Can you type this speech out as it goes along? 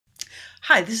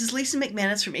Hi, this is Lisa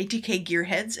McManus from ATK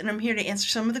Gearheads, and I'm here to answer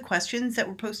some of the questions that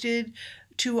were posted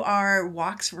to our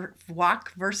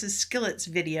wok versus skillets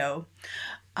video.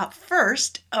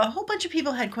 First, a whole bunch of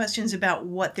people had questions about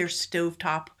what their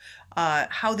stovetop,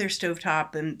 how their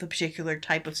stovetop and the particular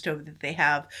type of stove that they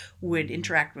have would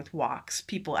interact with woks.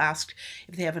 People asked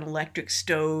if they have an electric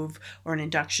stove or an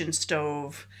induction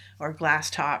stove or a glass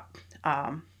top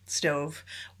stove,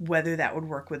 whether that would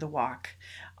work with a wok.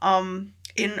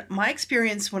 In my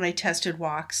experience, when I tested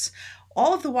woks,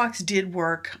 all of the woks did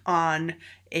work on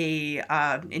a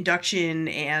induction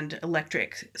and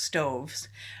electric stoves.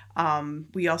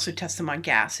 We also test them on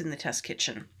gas in the test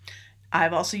kitchen.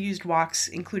 I've also used woks,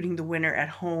 including the winner, at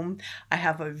home. I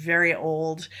have a very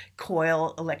old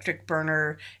coil electric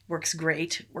burner. Works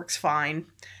great, works fine.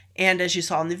 And as you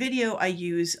saw in the video, I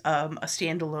use a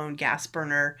standalone gas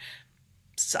burner.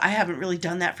 So I haven't really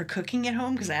done that for cooking at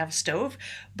home because I have a stove,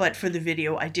 but for the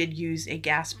video I did use a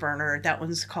gas burner. That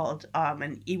one's called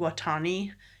an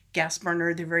Iwatani gas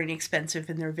burner. They're very inexpensive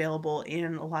and they're available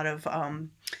in a lot of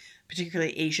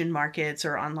particularly Asian markets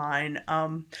or online,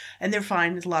 and they're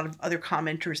fine. As a lot of other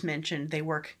commenters mentioned, they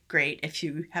work great. If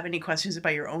you have any questions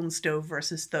about your own stove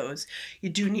versus those, you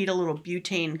do need a little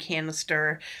butane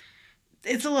canister.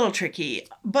 It's a little tricky,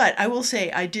 but I will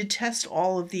say I did test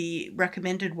all of the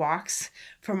recommended woks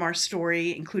from our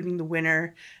story, including the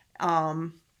winner,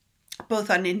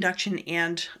 both on induction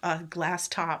and glass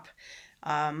top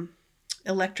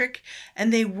electric,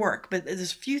 and they work, but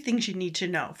there's a few things you need to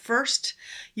know. First,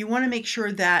 you want to make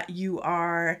sure that you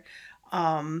are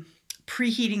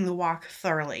preheating the wok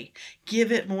thoroughly.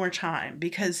 Give it more time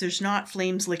because there's not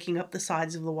flames licking up the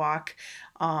sides of the wok.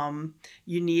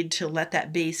 You need to let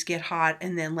that base get hot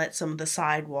and then let some of the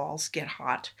side walls get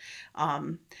hot.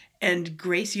 And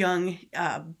Grace Young,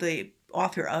 the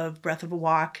author of Breath of a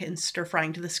Wok and Stir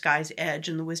Frying to the Sky's Edge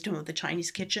and the Wisdom of the Chinese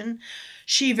Kitchen,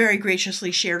 she very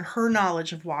graciously shared her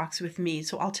knowledge of woks with me.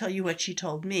 So I'll tell you what she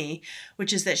told me,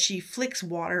 which is that she flicks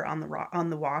water on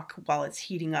the wok while it's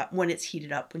heating up, when it's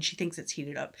heated up, when she thinks it's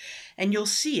heated up. And you'll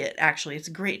see it, actually, it's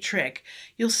a great trick.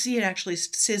 You'll see it actually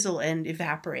sizzle and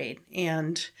evaporate,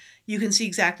 and you can see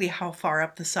exactly how far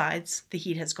up the sides the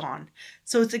heat has gone.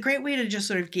 So it's a great way to just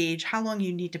sort of gauge how long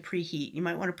you need to preheat. You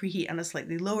might want to preheat on a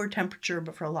slightly lower temperature,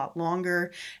 but for a lot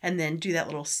longer, and then do that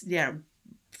little,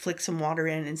 flick some water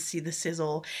in and see the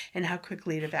sizzle and how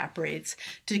quickly it evaporates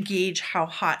to gauge how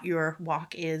hot your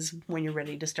wok is when you're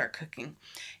ready to start cooking.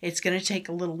 It's going to take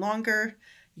a little longer.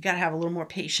 You got to have a little more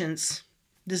patience.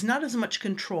 There's not as much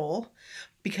control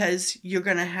because you're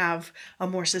going to have a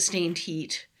more sustained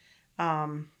heat.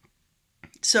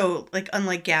 So like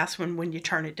unlike gas, when you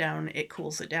turn it down, it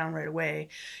cools it down right away.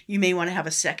 You may want to have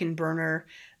a second burner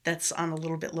that's on a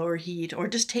little bit lower heat, or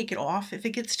just take it off if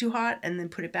it gets too hot and then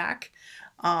put it back.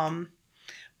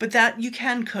 But that you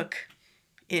can cook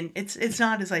in. It's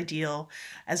not as ideal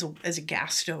as a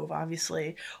gas stove,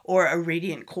 obviously, or a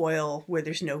radiant coil where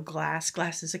there's no glass.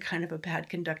 Glass is a kind of a bad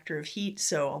conductor of heat,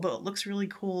 so although it looks really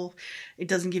cool, it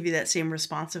doesn't give you that same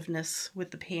responsiveness with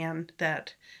the pan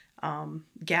that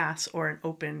gas or an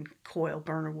open coil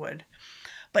burner would.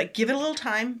 But give it a little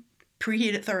time,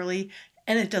 preheat it thoroughly,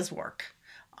 and it does work.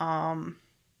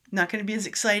 Not going to be as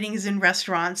exciting as in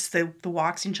restaurants. The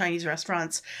woks in Chinese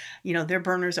restaurants, their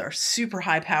burners are super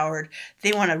high powered.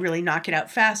 They want to really knock it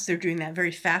out fast. They're doing that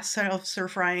very fast style of stir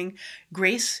frying.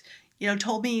 Grace,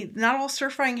 told me not all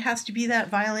stir frying has to be that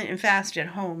violent and fast at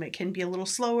home. It can be a little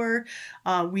slower.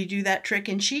 We do that trick,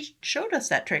 and she showed us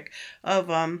that trick of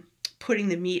putting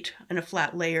the meat in a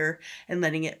flat layer and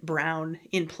letting it brown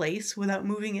in place without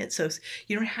moving it. So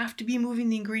you don't have to be moving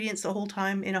the ingredients the whole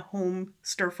time in a home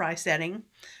stir fry setting,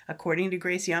 according to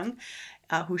Grace Young,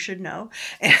 who should know.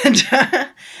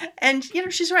 And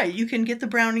she's right. You can get the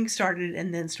browning started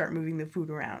and then start moving the food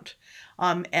around.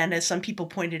 And as some people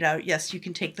pointed out, yes, you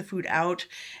can take the food out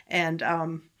and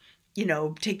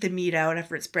take the meat out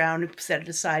after it's brown, set it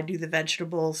aside, do the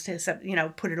vegetables,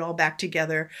 put it all back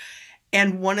together.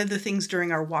 And one of the things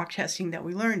during our wok testing that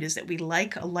we learned is that we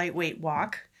like a lightweight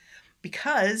wok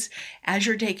because as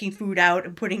you're taking food out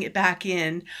and putting it back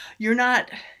in,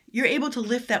 you're able to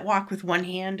lift that wok with one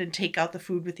hand and take out the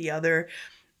food with the other.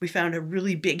 We found a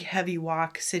really big, heavy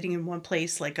wok sitting in one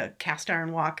place, like a cast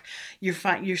iron wok.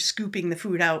 You're scooping the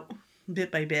food out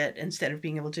bit by bit instead of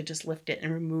being able to just lift it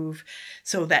and remove.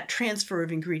 So that transfer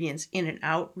of ingredients in and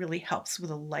out really helps with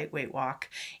a lightweight wok.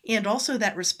 And also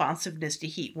that responsiveness to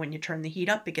heat. When you turn the heat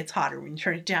up, it gets hotter. When you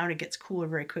turn it down, it gets cooler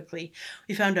very quickly.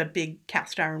 We found a big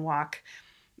cast iron wok.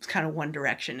 It's kind of one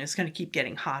direction. It's going to keep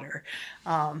getting hotter.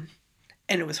 And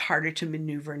it was harder to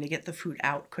maneuver and to get the food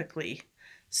out quickly.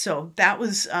 So that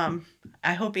was,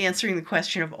 I hope, answering the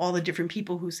question of all the different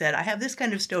people who said, I have this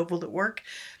kind of stove, will it work?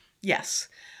 Yes.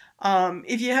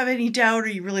 If you have any doubt or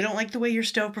you really don't like the way your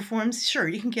stove performs, sure,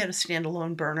 you can get a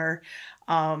standalone burner.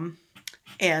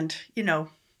 And, you know,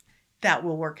 that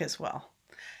will work as well.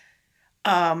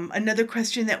 Another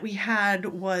question that we had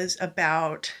was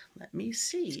about, let me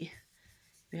see,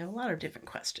 we have a lot of different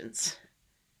questions.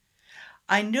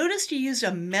 I noticed you used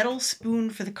a metal spoon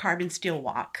for the carbon steel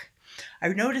wok. I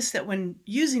noticed that when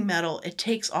using metal, it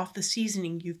takes off the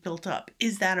seasoning you've built up.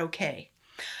 Is that okay?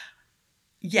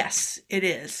 Yes, it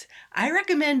is. I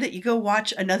recommend that you go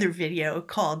watch another video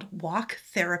called Wok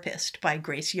Therapist by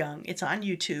Grace Young. It's on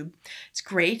YouTube. It's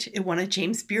great. It won a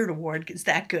James Beard Award. It's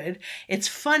that good. It's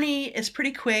funny. It's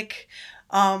pretty quick.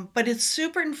 But it's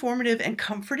super informative and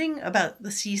comforting about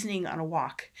the seasoning on a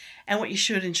wok and what you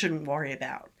should and shouldn't worry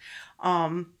about.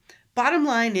 Bottom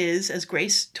line is, as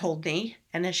Grace told me,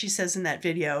 and as she says in that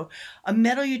video, a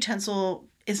metal utensil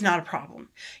is not a problem.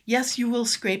 Yes, you will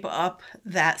scrape up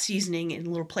that seasoning in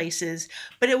little places,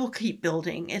 but it will keep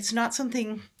building. It's not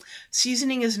something,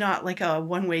 seasoning is not like a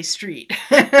one-way street.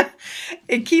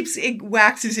 It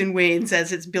waxes and wanes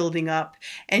as it's building up,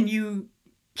 and you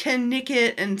can nick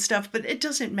it and stuff, but it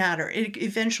doesn't matter. It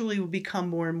eventually will become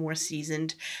more and more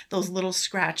seasoned. Those little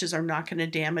scratches are not going to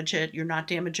damage it. You're not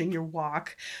damaging your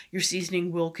wok. Your seasoning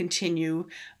will continue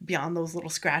beyond those little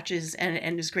scratches.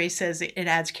 And as Grace says, it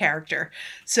adds character.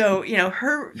 So, you know,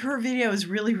 her video is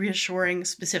really reassuring,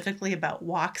 specifically about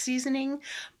wok seasoning,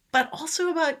 but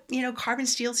also about, you know, carbon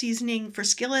steel seasoning for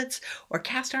skillets or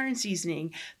cast iron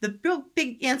seasoning. The real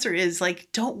big answer is, like,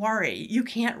 don't worry, you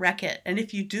can't wreck it. And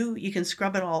if you do, you can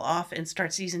scrub it all off and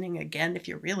start seasoning again if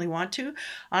you really want to.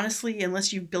 Honestly,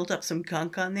 unless you've built up some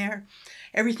gunk on there,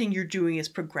 everything you're doing is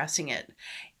progressing it.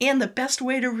 And the best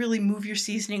way to really move your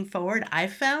seasoning forward,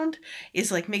 I've found,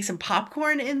 is like make some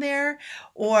popcorn in there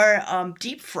or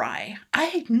deep fry.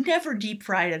 I never deep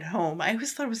fried at home. I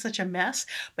always thought it was such a mess,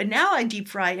 but now I deep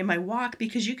fry in my wok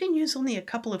because you can use only a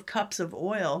couple of cups of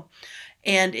oil.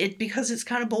 And because it's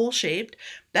kind of bowl shaped,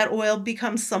 that oil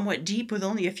becomes somewhat deep with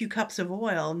only a few cups of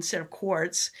oil instead of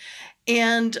quarts.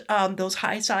 And those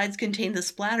high sides contain the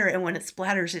splatter, and when it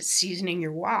splatters, it's seasoning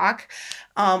your wok.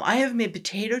 I have made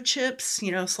potato chips,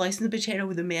 you know, slicing the potato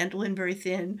with a mandolin very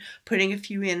thin, putting a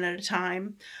few in at a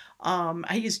time.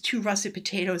 I used 2 russet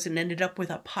potatoes and ended up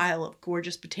with a pile of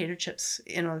gorgeous potato chips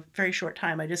in a very short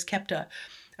time. I just kept a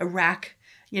rack,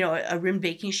 you know, a rimmed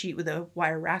baking sheet with a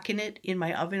wire rack in it in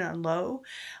my oven on low,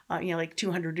 you know, like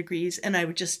 200 degrees. And I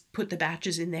would just put the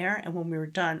batches in there. And when we were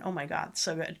done, oh my God,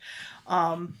 so good.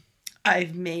 I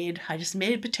just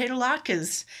made potato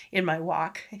latkes in my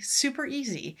wok. Super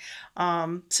easy.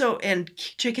 And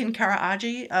chicken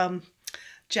karaage,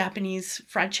 Japanese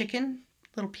fried chicken,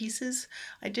 little pieces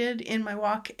I did in my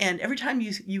wok. And every time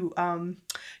you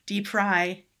deep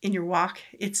fry in your wok,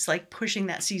 it's like pushing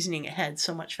that seasoning ahead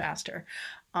so much faster.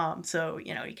 So,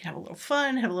 you know, you can have a little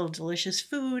fun, have a little delicious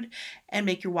food, and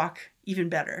make your wok even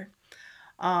better.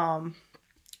 Let's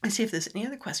see if there's any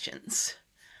other questions.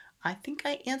 I think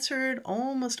I answered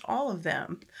almost all of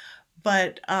them.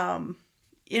 But,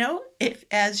 you know,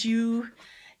 as you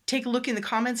take a look in the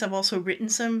comments, I've also written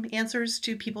some answers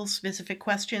to people's specific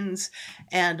questions.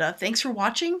 And thanks for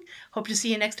watching. Hope to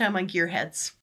see you next time on Gearheads.